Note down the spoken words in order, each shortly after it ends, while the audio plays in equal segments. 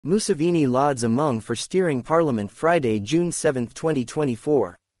Museveni Lauds Among for steering Parliament Friday, June 7,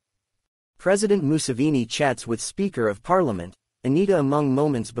 2024. President Museveni chats with Speaker of Parliament, Anita Among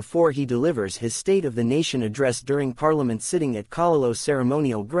moments before he delivers his State of the Nation address during Parliament sitting at Kololo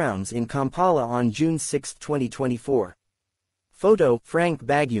ceremonial grounds in Kampala on June 6, 2024. Photo, Frank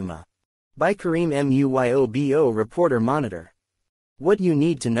BAGUMA. By KARIM MUYOBO Reporter Monitor. What you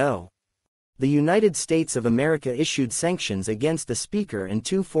need to know. The United States of America issued sanctions against the Speaker and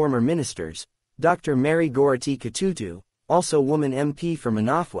two former ministers, Dr. Mary Gorreti Kitutu, also woman MP for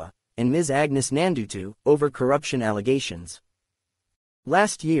Manafwa, and Ms Agness Nandutu, over corruption allegations.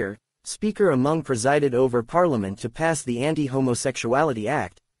 Last year, Speaker Among presided over Parliament to pass the Anti-Homosexuality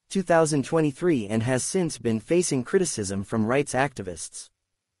Act, 2023 and has since been facing criticism from rights activists.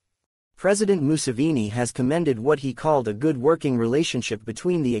 President Museveni has commended what he called a good working relationship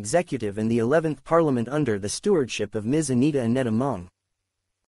between the executive and the 11th Parliament under the stewardship of Ms Anita Among.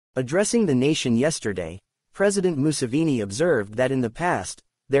 Addressing the nation yesterday, President Museveni observed that in the past,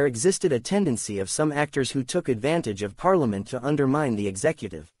 there existed a tendency of some actors who took advantage of Parliament to undermine the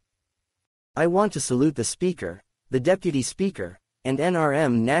executive. I want to salute the Speaker, the Deputy Speaker, and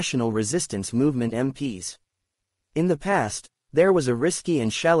NRM National Resistance Movement MPs. In the past, there was a risky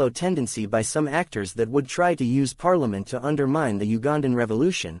and shallow tendency by some actors that would try to use Parliament to undermine the Ugandan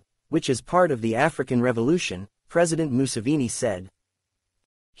Revolution, which is part of the African Revolution, President Museveni said.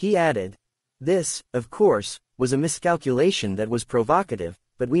 He added, "This, of course, was a miscalculation that was provocative,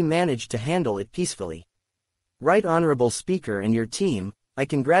 but we managed to handle it peacefully. Right Honorable Speaker and your team, I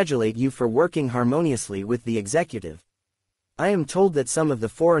congratulate you for working harmoniously with the executive. I am told that some of the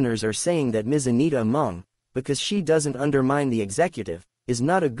foreigners are saying that Ms Anita Among, because she doesn't undermine the executive, is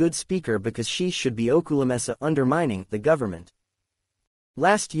not a good speaker because she should be okulamesa undermining the government."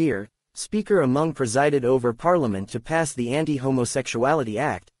 Last year, Speaker Among presided over Parliament to pass the Anti-Homosexuality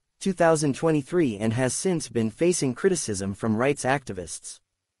Act, 2023 and has since been facing criticism from rights activists.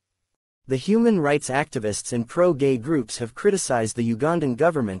 The human rights activists and pro-gay groups have criticized the Ugandan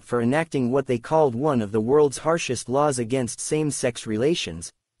government for enacting what they called one of the world's harshest laws against same-sex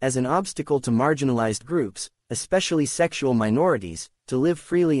relations, as an obstacle to marginalized groups, especially sexual minorities, to live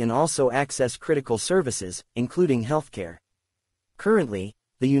freely and also access critical services, including healthcare. Currently,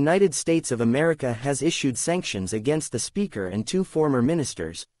 the United States of America has issued sanctions against the Speaker and two former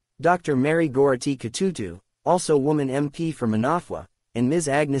ministers, Dr. Mary Gorreti Kitutu, also woman MP for Manafwa, and Ms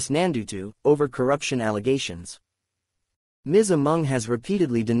Agness Nandutu, over corruption allegations. Ms Among has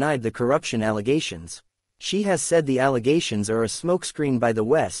repeatedly denied the corruption allegations. She has said the allegations are a smokescreen by the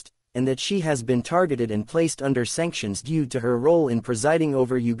West, and that she has been targeted and placed under sanctions due to her role in presiding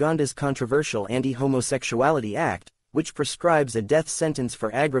over Uganda's controversial Anti-Homosexuality Act, which prescribes a death sentence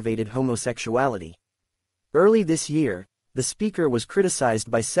for aggravated homosexuality. Early this year, the Speaker was criticized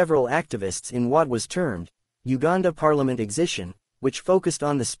by several activists in what was termed Uganda Parliament Excision, which focused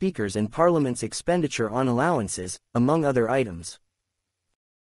on the Speaker's and Parliament's expenditure on allowances, among other items.